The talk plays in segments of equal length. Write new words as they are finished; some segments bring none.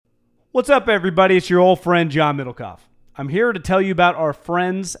What's up, everybody? It's your old friend, John Middlecoff. I'm here to tell you about our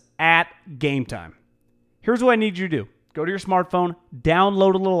friends at Game Time. Here's what I need you to do. Go to your smartphone,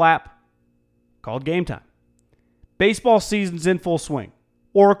 download a little app called Game Time. Baseball season's in full swing.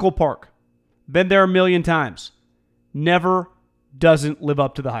 Oracle Park. Been there a million times. Never doesn't live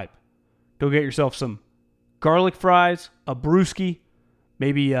up to the hype. Go get yourself some garlic fries, a brewski,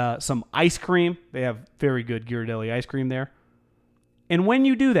 maybe some ice cream. They have very good Ghirardelli ice cream there. And when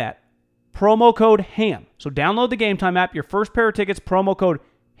you do that, promo code HAM. So download the Game Time app. Your first pair of tickets, promo code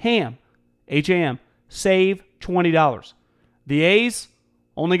HAM, H-A-M, save $20. The A's,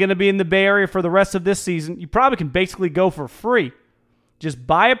 only going to be in the Bay Area for the rest of this season. You probably can basically go for free. Just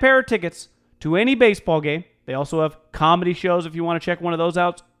buy a pair of tickets to any baseball game. They also have comedy shows if you want to check one of those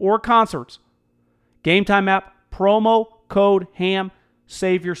out, or concerts. Game Time app, promo code HAM,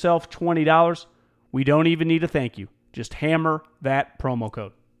 save yourself $20. We don't even need a thank you. Just hammer that promo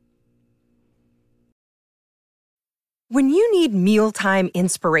code. When you need mealtime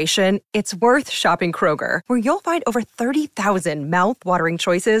inspiration, it's worth shopping Kroger, where you'll find over 30,000 mouth-watering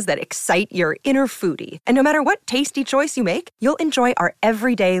choices that excite your inner foodie. And no matter what tasty choice you make, you'll enjoy our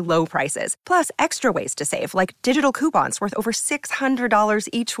everyday low prices, plus extra ways to save, like digital coupons worth over $600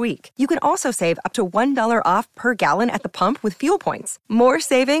 each week. You can also save up to $1 off per gallon at the pump with fuel points. More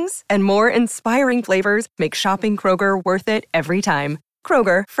savings and more inspiring flavors make shopping Kroger worth it every time.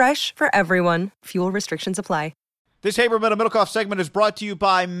 Kroger, fresh for everyone. Fuel restrictions apply. This Haberman and Middlecoff segment is brought to you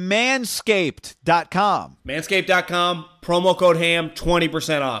by Manscaped.com. Manscaped.com, promo code HAM,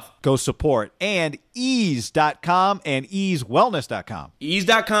 20% off. Go support. And Ease.com and EaseWellness.com.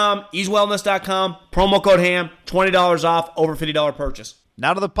 Ease.com, EaseWellness.com, promo code HAM, $20 off, over $50 purchase.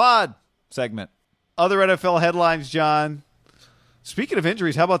 Now to the pod segment. Other NFL headlines, John. Speaking of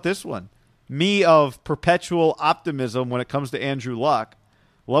injuries, how about this one? Me of perpetual optimism when it comes to Andrew Luck.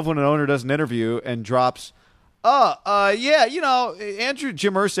 Love when an owner does an interview and drops, yeah, you know,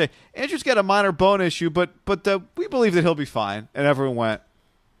 Jim Irsay, Andrew's got a minor bone issue, but we believe that he'll be fine. And everyone went,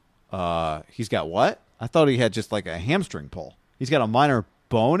 he's got what? I thought he had just like a hamstring pull. He's got a minor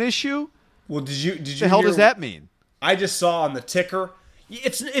bone issue? Well, did you? What the hell does that mean? I just saw on the ticker,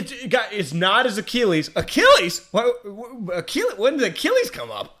 it's not his Achilles. Achilles? Achilles? When did Achilles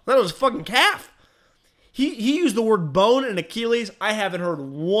come up? I thought it was a fucking calf. He used the word bone and Achilles. I haven't heard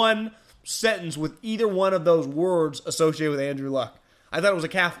one sentence with either one of those words associated with Andrew Luck. I thought it was a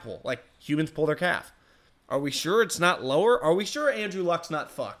calf pull, like humans pull their calf. Are we sure it's not lower? Are we sure Andrew Luck's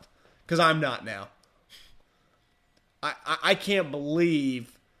not fucked? Because I'm not now. I can't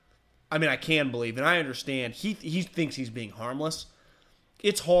believe. I mean, I can believe, and I understand. He thinks he's being harmless.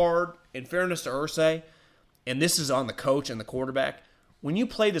 It's hard, in fairness to Irsay, and this is on the coach and the quarterback. When you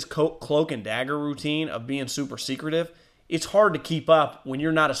play this cloak and dagger routine of being super secretive, it's hard to keep up when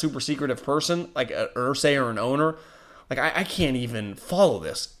you're not a super secretive person, like an Irsay or an owner. Like, I can't even follow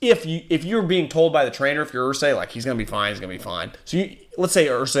this. If you're being told by the trainer, if you're Irsay, like, he's going to be fine, he's going to be fine. So let's say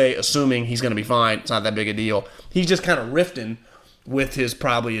Irsay, assuming he's going to be fine, it's not that big a deal. He's just kind of riffing with his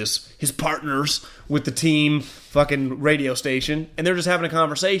partners with the team fucking radio station, and they're just having a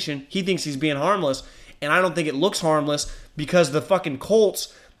conversation. He thinks he's being harmless, and I don't think it looks harmless because the fucking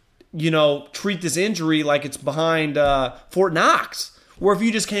Colts, treat this injury like it's behind Fort Knox. Where if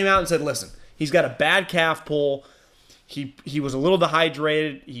you just came out and said, listen, he's got a bad calf pull, he was a little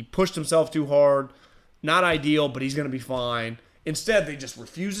dehydrated, he pushed himself too hard, not ideal, but he's going to be fine. Instead, they just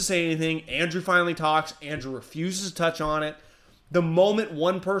refuse to say anything. Andrew finally talks. Andrew refuses to touch on it. The moment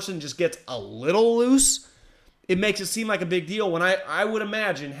one person just gets a little loose, it makes it seem like a big deal. When I would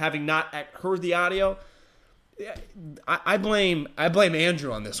imagine, having not heard the audio, I blame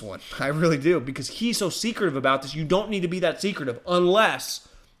Andrew on this one. I really do, because he's so secretive about this. You don't need to be that secretive unless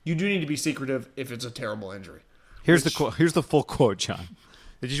you do need to be secretive if it's a terrible injury. Here's the full quote, John.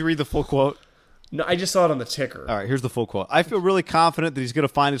 Did you read the full quote? No, I just saw it on the ticker. All right, here's the full quote. I feel really confident that he's going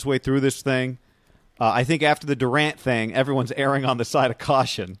to find his way through this thing. I think after the Durant thing, everyone's erring on the side of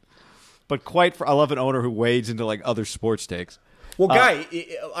caution. But I love an owner who wades into like other sports takes. Well, Guy,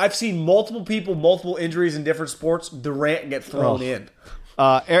 I've seen multiple injuries in different sports. Durant get thrown in.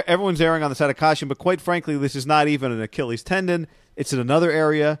 Everyone's erring on the side of caution, but quite frankly, this is not even an Achilles tendon. It's in another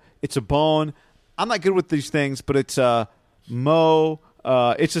area. It's a bone. I'm not good with these things, but it's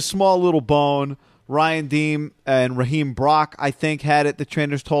it's a small little bone. Ryan Deem and Raheem Brock, I think, had it, the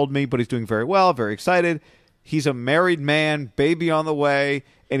trainers told me, but he's doing very well, very excited. He's a married man, baby on the way,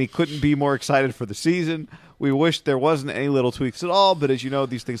 and he couldn't be more excited for the season. We wish there wasn't any little tweaks at all, but as you know,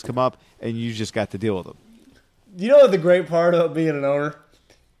 these things come up, and you just got to deal with them. You know what the great part about being an owner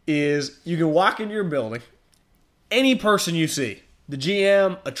is? You can walk into your building, any person you see, the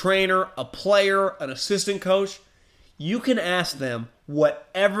GM, a trainer, a player, an assistant coach, you can ask them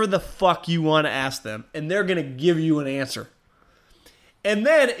whatever the fuck you want to ask them, and they're going to give you an answer. And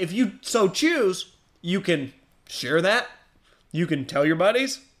then, if you so choose, you can share that. You can tell your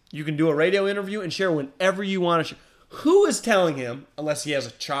buddies. You can do a radio interview and share whenever you want to share. Who is telling him, unless he has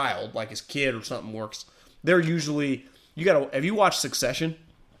a child, like his kid or something works, they're usually, have you watched Succession?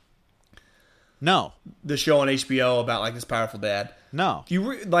 No. The show on HBO about like this powerful dad. No.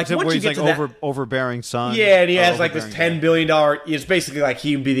 Like Is it once where you he's get like to that, overbearing son? yeah, and he Or has like this overbearing $10 billion. It's basically like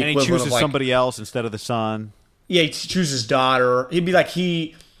he'd be the dad. And he equivalent chooses of like somebody else instead of the son. yeah, he chooses daughter. He'd be like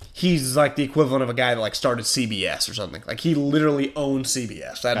he's like the equivalent of a guy that like started CBS or something. Like he literally owns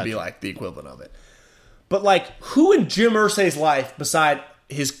CBS. That'd be like the equivalent of it. But like, who in Jim Irsay's life beside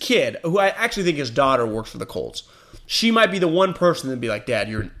his kid, who I actually think his daughter works for the Colts, she might be the one person that'd be like, Dad,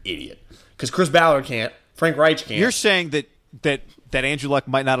 you're an idiot. Because Chris Ballard can't. Frank Reich can't. You're saying that Andrew Luck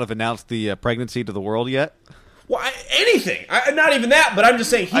might not have announced the pregnancy to the world yet? Well, anything. Not even that, but I'm just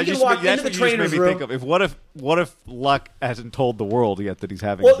saying he can walk into the trainer's room. Think of. What if Luck hasn't told the world yet that he's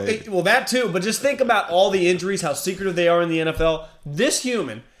having a baby? Well, that too. But just think about all the injuries, how secretive they are in the NFL. This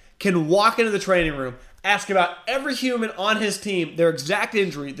human can walk into the training room, ask about every human on his team, their exact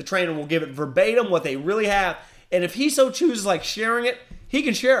injury. The trainer will give it verbatim what they really have. And if he so chooses, like sharing it, he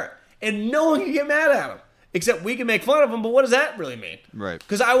can share it. And no one can get mad at him. Except we can make fun of him, but what does that really mean? Right.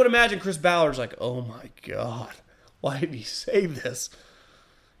 Because I would imagine Chris Ballard's like, oh my God, why did he say this?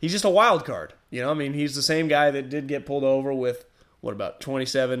 He's just a wild card. You know, I mean, he's the same guy that did get pulled over with, what, about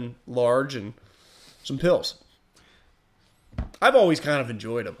 27 large and some pills. I've always kind of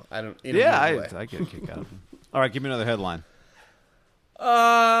enjoyed him. I get a kick out of him. All right, give me another headline.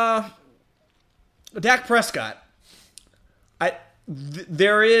 Dak Prescott.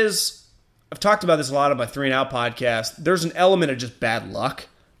 I've talked about this a lot on my 3 and Out podcast. There's an element of just bad luck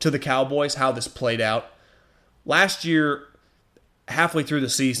to the Cowboys, how this played out. Last year, halfway through the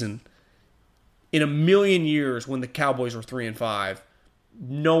season, in a million years when the Cowboys were 3 and 5,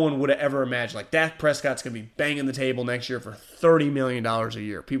 no one would have ever imagined, like, Dak Prescott's going to be banging the table next year for $30 million a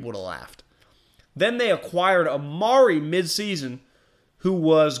year. People would have laughed. Then they acquired Amari midseason, who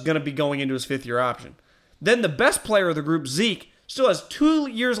was going to be going into his 5th-year option. Then the best player of the group, Zeke, still has 2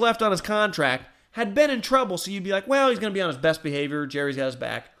 years left on his contract, had been in trouble, so you'd be like, well, he's going to be on his best behavior, Jerry's got his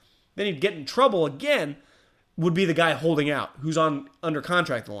back. Then he'd get in trouble again, would be the guy holding out, who's under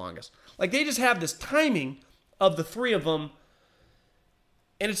contract the longest. Like, they just have this timing of the 3 of them,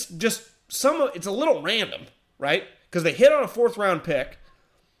 and it's just, it's a little random, right? Because they hit on a 4th-round pick,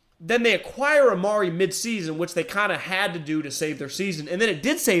 then they acquire Amari mid-season, which they kind of had to do to save their season, and then it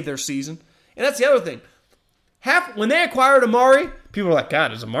did save their season, and that's the other thing. When they acquired Amari, people were like,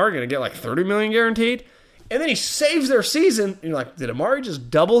 God, is Amari going to get like $30 million guaranteed? And then he saves their season. And you're like, did Amari just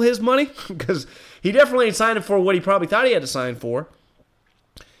double his money? Because he definitely ain't signing for what he probably thought he had to sign for.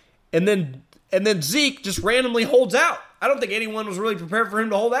 And then Zeke just randomly holds out. I don't think anyone was really prepared for him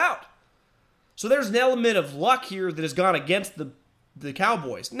to hold out. So there's an element of luck here that has gone against the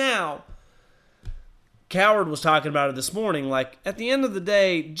Cowboys. Now, Coward was talking about it this morning. Like, at the end of the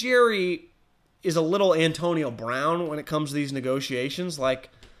day, Jerry is a little Antonio Brown when it comes to these negotiations.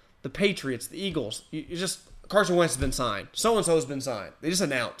 Like the Patriots, the Eagles, Carson Wentz has been signed. So-and-so has been signed. They just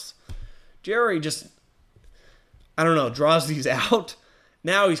announced. Jerry just, I don't know, draws these out.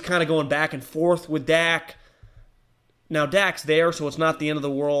 Now he's kind of going back and forth with Dak. Now Dak's there, so it's not the end of the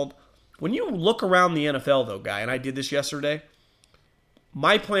world. When you look around the NFL, though, Guy, and I did this yesterday,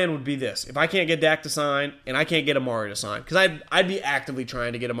 my plan would be this. If I can't get Dak to sign and I can't get Amari to sign, because I'd be actively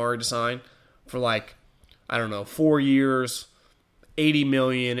trying to get Amari to sign, for like, I don't know, 4 years, $80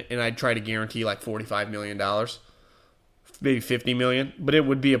 million, and I'd try to guarantee like $45 million, maybe $50 million. But it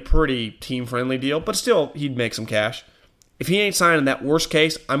would be a pretty team-friendly deal. But still, he'd make some cash. If he ain't signing that worst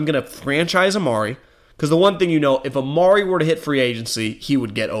case, I'm going to franchise Amari. Because the one thing you know, if Amari were to hit free agency, he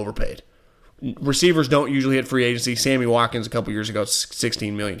would get overpaid. Receivers don't usually hit free agency. Sammy Watkins a couple years ago,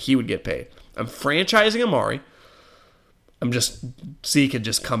 $16 million. He would get paid. I'm franchising Amari. Zeke could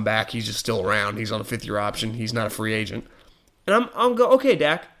just come back. He's just still around. He's on a 5th-year option. He's not a free agent. And I'm go, okay,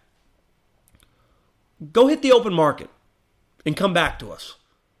 Dak, go hit the open market and come back to us.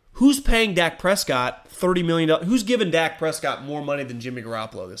 Who's paying Dak Prescott $30 million? Who's giving Dak Prescott more money than Jimmy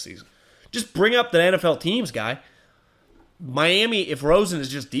Garoppolo this season? Just bring up the NFL teams, Guy. Miami, if Rosen is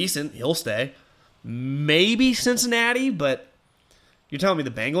just decent, he'll stay. Maybe Cincinnati, but you're telling me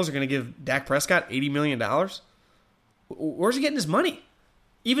the Bengals are going to give Dak Prescott $80 million? Where's he getting his money?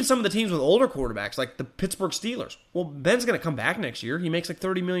 Even some of the teams with older quarterbacks, like the Pittsburgh Steelers. Well, Ben's going to come back next year. He makes like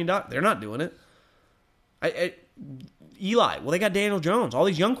 $30 million. They're not doing it. Eli. Well, they got Daniel Jones. All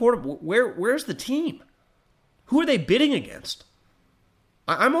these young quarterbacks. Where's the team? Who are they bidding against?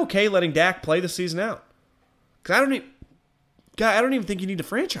 I'm okay letting Dak play the season out. Because I don't even think you need to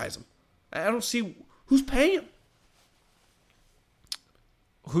franchise him. I don't see who's paying him.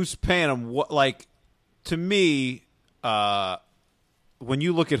 Who's paying him? What, like, to me, when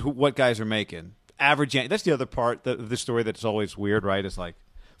you look at what guys are making, average. That's the other part of the story that's always weird, right? It's like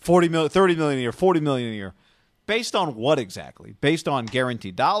 $40 million, $30 million a year, $40 million a year. Based on what exactly? Based on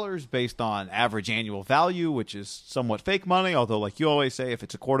guaranteed dollars? Based on average annual value, which is somewhat fake money? Although, like you always say, if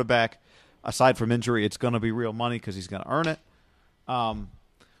it's a quarterback, aside from injury, it's going to be real money because he's going to earn it.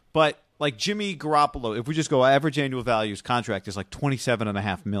 But like Jimmy Garoppolo, if we just go average annual value, his contract is like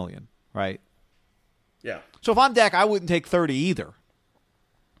 $27.5 million, right? Yeah. So if I'm Dak, I wouldn't take 30 either.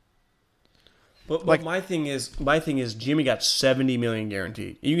 But my thing is Jimmy got $70 million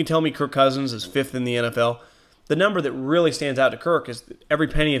guaranteed. You can tell me Kirk Cousins is 5th in the NFL. The number that really stands out to Kirk is that every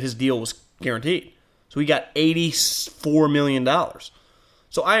penny of his deal was guaranteed. So he got $84 million.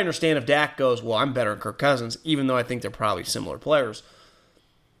 So I understand if Dak goes, well, I'm better than Kirk Cousins, even though I think they're probably similar players.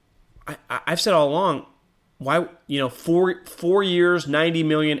 I've said all along, why 4 years, $90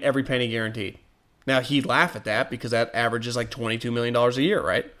 million, every penny guaranteed. Now he'd laugh at that because that averages like $22 million a year,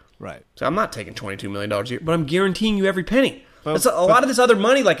 right? Right. So I'm not taking $22 million a year, but I'm guaranteeing you every penny. That's a lot of this other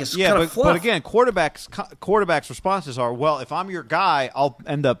money, like, is kind of fluff. But again, quarterbacks' responses are, well, if I'm your guy, I'll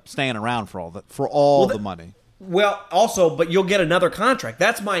end up staying around for all the money. Well, also, but you'll get another contract.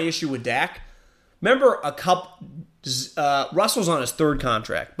 That's my issue with Dak. Remember, Russell's on his 3rd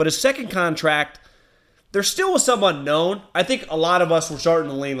contract, but his 2nd contract, there still was some unknown. I think a lot of us were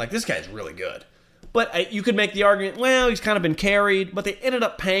starting to lean like, this guy's really good. But you could make the argument, well, he's kind of been carried, but they ended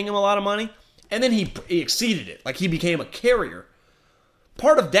up paying him a lot of money. And then he exceeded it. Like, he became a carrier.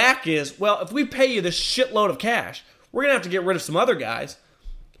 Part of Dak is, well, if we pay you this shitload of cash, we're going to have to get rid of some other guys.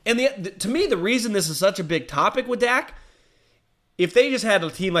 And to me, the reason this is such a big topic with Dak, if they just had a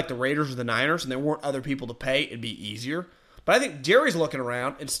team like the Raiders or the Niners and there weren't other people to pay, it'd be easier. But I think Jerry's looking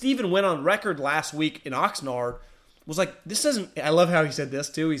around, and Steven went on record last week in Oxnard, was like, this doesn't, I love how he said this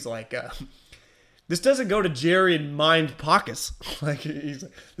too. He's like, this doesn't go to Jerry in mind pockets. Like, he's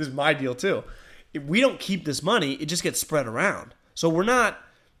like, this is my deal too. If we don't keep this money, it just gets spread around. So we're not,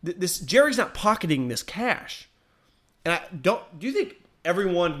 Jerry's not pocketing this cash. And do you think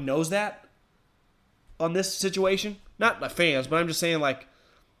everyone knows that on this situation? Not my fans, but I'm just saying, like,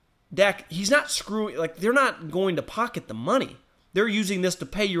 Dak, he's not screwing, like, they're not going to pocket the money. They're using this to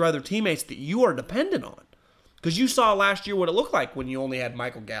pay your other teammates that you are dependent on. Because you saw last year what it looked like when you only had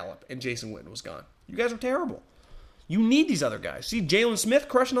Michael Gallup and Jason Witten was gone. You guys are terrible. You need these other guys. See Jalen Smith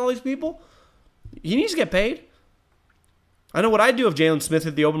crushing all these people? He needs to get paid. I know what I'd do if Jalen Smith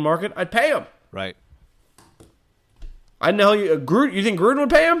hit the open market. I'd pay him. Right. I know you think Gruden would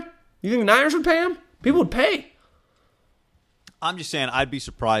pay him? You think the Niners would pay him? People would pay. I'm just saying I'd be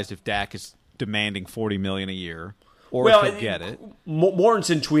surprised if Dak is demanding $40 million a year, or if he'll get it.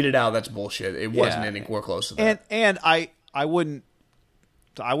 Mortensen tweeted out that's bullshit. It wasn't anywhere close to that. And I wouldn't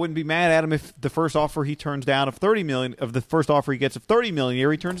be mad at him if the first offer he turns down of $30 million, of the first offer he gets of $30 million a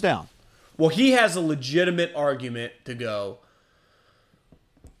year, he turns down. Well, he has a legitimate argument to go,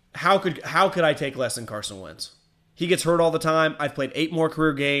 how could I take less than Carson Wentz? He gets hurt all the time. I've played 8 more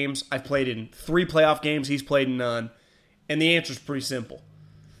career games. I've played in 3 playoff games. He's played in none. And the answer is pretty simple.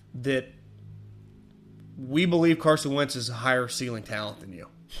 That we believe Carson Wentz is a higher ceiling talent than you.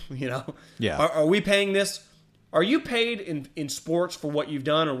 You know? Yeah. Are we paying this? Are you paid in sports for what you've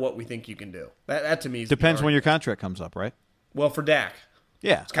done or what we think you can do? That to me is depends when your contract comes up, right? Well, for Dak.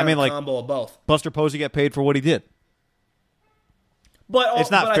 Yeah. It's kind of a combo of both. Buster Posey got paid for what he did. But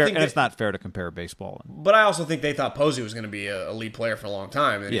it's not fair, and it's not fair to compare baseball. But I also think they thought Posey was going to be a lead player for a long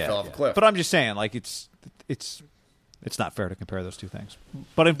time, and then he fell off a cliff. But I'm just saying, like, it's not fair to compare those two things.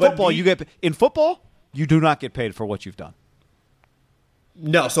 But in football, you do not get paid for what you've done.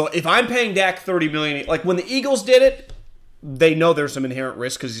 No. So if I'm paying Dak $30 million, like when the Eagles did it, they know there's some inherent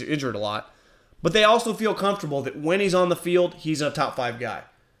risk because he's injured a lot. But they also feel comfortable that when he's on the field, he's a top 5 guy.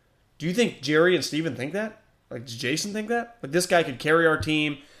 Do you think Jerry and Steven think that? Like, does Jason think that? Like, this guy could carry our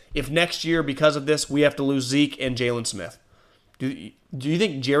team if next year, because of this, we have to lose Zeke and Jalen Smith. Do you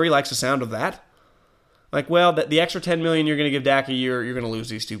think Jerry likes the sound of that? Like, well, the extra $10 million you're going to give Dak a year, you're going to lose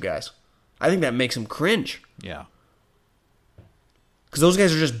these 2 guys. I think that makes him cringe. Yeah. Because those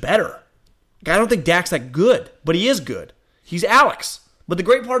guys are just better. Like, I don't think Dak's that good, but he is good. He's Alex. But the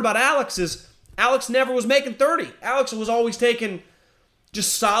great part about Alex is Alex never was making 30. Alex was always taking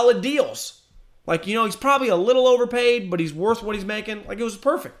just solid deals. Like, you know, he's probably a little overpaid, but he's worth what he's making. Like, it was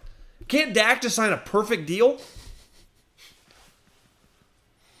perfect. Can't Dak just sign a perfect deal?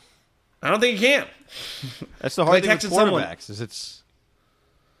 I don't think he can. That's the hard thing with texted someone. quarterbacks. Is it's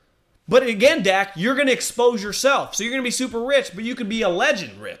But again, Dak, you're going to expose yourself. So you're going to be super rich, but you could be a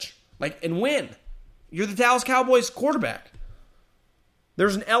legend rich, and win. You're the Dallas Cowboys quarterback.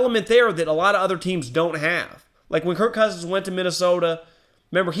 There's an element there that a lot of other teams don't have. Like when Kirk Cousins went to Minnesota,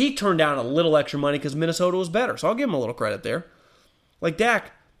 remember, he turned down a little extra money because Minnesota was better. So I'll give him a little credit there. Like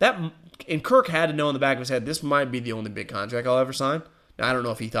Dak, and Kirk had to know in the back of his head, this might be the only big contract I'll ever sign. Now, I don't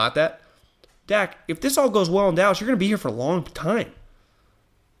know if he thought that. Dak, if this all goes well in Dallas, you're going to be here for a long time.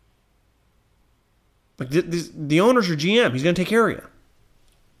 Like the owner's your GM. He's going to take care of you.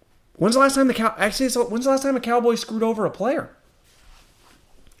 When's the last time a Cowboy screwed over a player?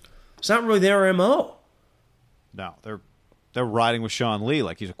 It's not really their MO. no, they're riding with Sean Lee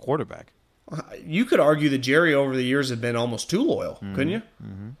like he's a quarterback. You could argue that Jerry over the years had been almost too loyal, couldn't you?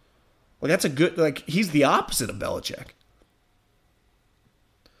 Mm-hmm. Like that's a good. Like he's the opposite of Belichick.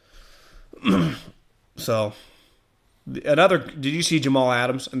 So, another. Did you see Jamal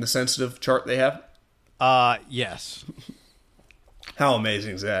Adams and the sensitive chart they have? Yes. How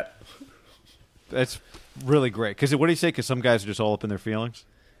amazing is that? That's really great. Because what do you say? Because some guys are just all up in their feelings.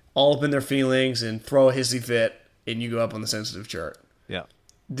 All up in their feelings and throw a hissy fit, and you go up on the sensitive chart. Yeah.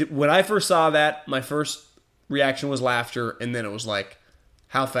 When I first saw that, my first reaction was laughter, and then it was like,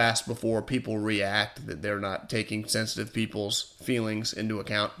 how fast before people react that they're not taking sensitive people's feelings into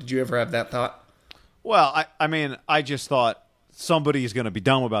account. Did you ever have that thought? Well, I mean, I just thought somebody's going to be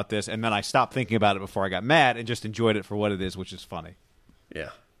dumb about this, and then I stopped thinking about it before I got mad and just enjoyed it for what it is, which is funny.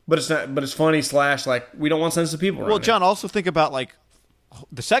 Yeah. But it's not. But it's funny / like we don't want sensitive people. Well, John, also think about like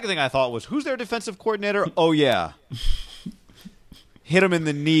the second thing I thought was, who's their defensive coordinator? Oh yeah, hit him in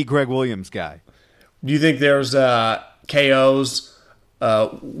the knee, Greg Williams guy. Do you think there's KOs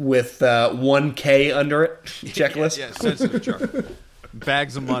with 1K under it checklist? Yeah, sensitive chart,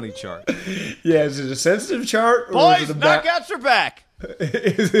 bags of money chart. Yeah, is it a sensitive chart? Or Boys, is it knockouts are back.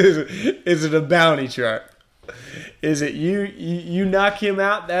 is it a bounty chart? Is it you knock him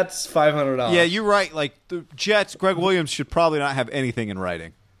out? That's $500. Yeah, you're right. Like the Jets, Greg Williams should probably not have anything in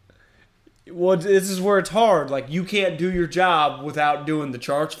writing. Well, this is where it's hard. Like you can't do your job without doing the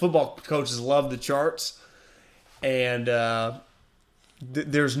charts. Football coaches love the charts, and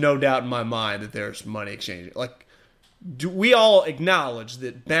there's no doubt in my mind that there's money exchanging. Like, do we all acknowledge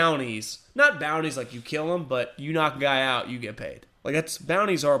that bounties, not bounties like you kill him, but you knock a guy out, you get paid. Like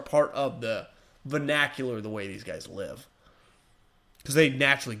bounties are a part of the vernacular, the way these guys live, because they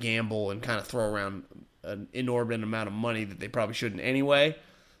naturally gamble and kind of throw around an inordinate amount of money that they probably shouldn't anyway.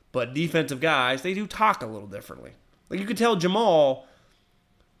 But defensive guys, they do talk a little differently. Like you could tell Jamal,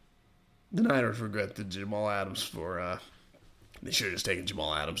 the Niners regret the Jamal Adams for they should have just taken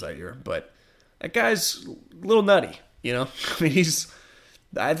Jamal Adams that year, but that guy's a little nutty, you know. I mean,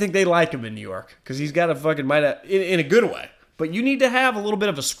 I think they like him in New York because he's got a fucking in a good way. But you need to have a little bit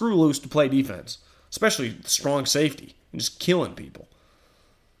of a screw loose to play defense, especially strong safety and just killing people.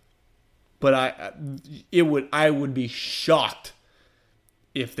 But I would be shocked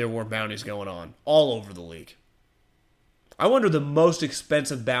if there were bounties going on all over the league. I wonder the most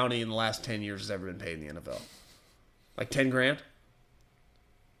expensive bounty in the last 10 years has ever been paid in the NFL. Like 10 grand?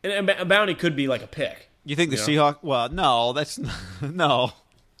 And a bounty could be like a pick. You think the Seahawks? Well, no, that's no.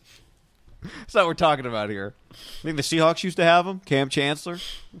 That's not what we're talking about here. I think the Seahawks used to have him, Cam Chancellor.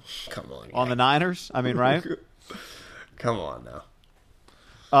 Come on, on the Niners. I mean, right? Come on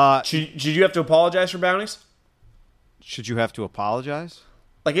now. Should you have to apologize for bounties? Should you have to apologize?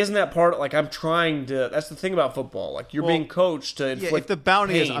 Like, isn't that part? Like, I'm trying to. That's the thing about football. Like, you're being coached to inflict if the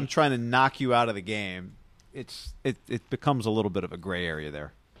bounty pain. is I'm trying to knock you out of the game, it becomes a little bit of a gray area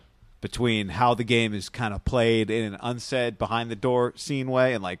there between how the game is kind of played in an unsaid, behind the door scene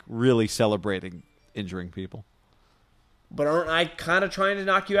way and like really celebrating injuring people. But aren't I kind of trying to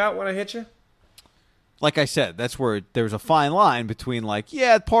knock you out when I hit you? Like I said, that's where there's a fine line between like,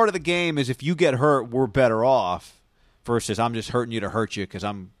 yeah, part of the game is if you get hurt, we're better off, versus I'm just hurting you to hurt you because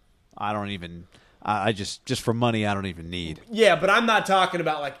I just for money I don't even need. Yeah, but I'm not talking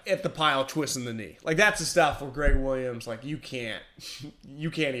about like at the pile twisting the knee. Like that's the stuff where Greg Williams, like you can't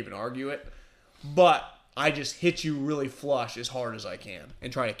even argue it. But I just hit you really flush as hard as I can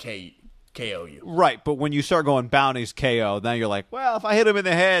and try to KO you. Right, but when you start going bounties KO, then you're like, well, if I hit him in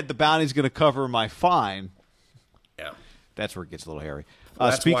the head, the bounty's going to cover my fine. Yeah. That's where it gets a little hairy.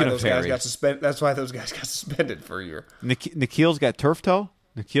 Speaking of hairy. That's why those guys got suspended for a year. Nikhil's got turf toe?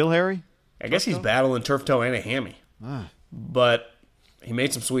 Nikhil Harry? I guess he's battling turf toe and a hammy. But he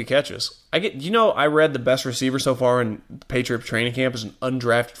made some sweet catches. I read the best receiver so far in Patriots training camp is an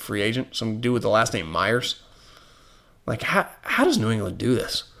undrafted free agent, some dude with the last name Myers. Like, how does New England do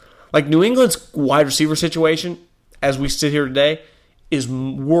this? Like New England's wide receiver situation, as we sit here today, is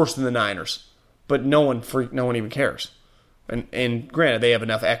worse than the Niners. But no one even cares. And granted, they have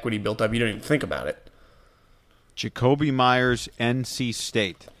enough equity built up, you don't even think about it. Jacoby Myers, NC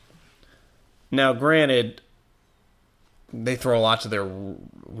State. Now, granted, they throw a lot to their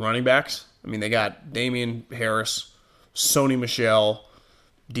running backs. I mean, they got Damian Harris, Sony Michel,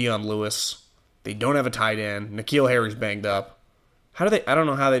 Dion Lewis. They don't have a tight end. N'Keal Harry's banged up. I don't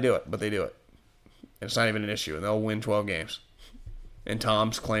know how they do it, but they do it. And it's not even an issue, and they'll win 12 games. And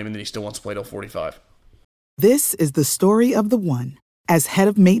Tom's claiming that he still wants to play till 45. This is the story of the one. As head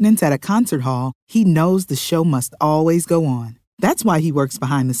of maintenance at a concert hall, he knows the show must always go on. That's why he works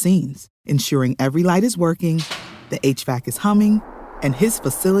behind the scenes, ensuring every light is working, the HVAC is humming, and his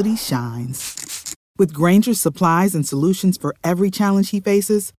facility shines. With Grainger's supplies and solutions for every challenge he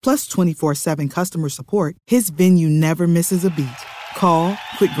faces, plus 24/7 customer support, his venue never misses a beat. Call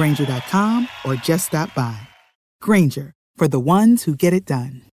quickgrainger.com or just stop by. Grainger, for the ones who get it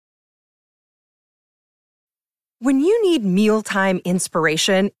done. When you need mealtime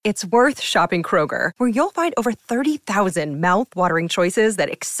inspiration, it's worth shopping Kroger, where you'll find over 30,000 mouth-watering choices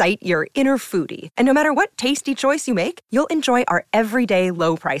that excite your inner foodie. And no matter what tasty choice you make, you'll enjoy our everyday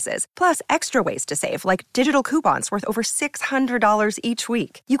low prices, plus extra ways to save, like digital coupons worth over $600 each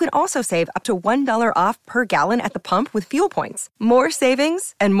week. You can also save up to $1 off per gallon at the pump with fuel points. More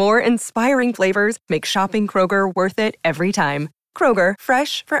savings and more inspiring flavors make shopping Kroger worth it every time. Kroger,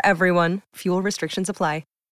 fresh for everyone. Fuel restrictions apply.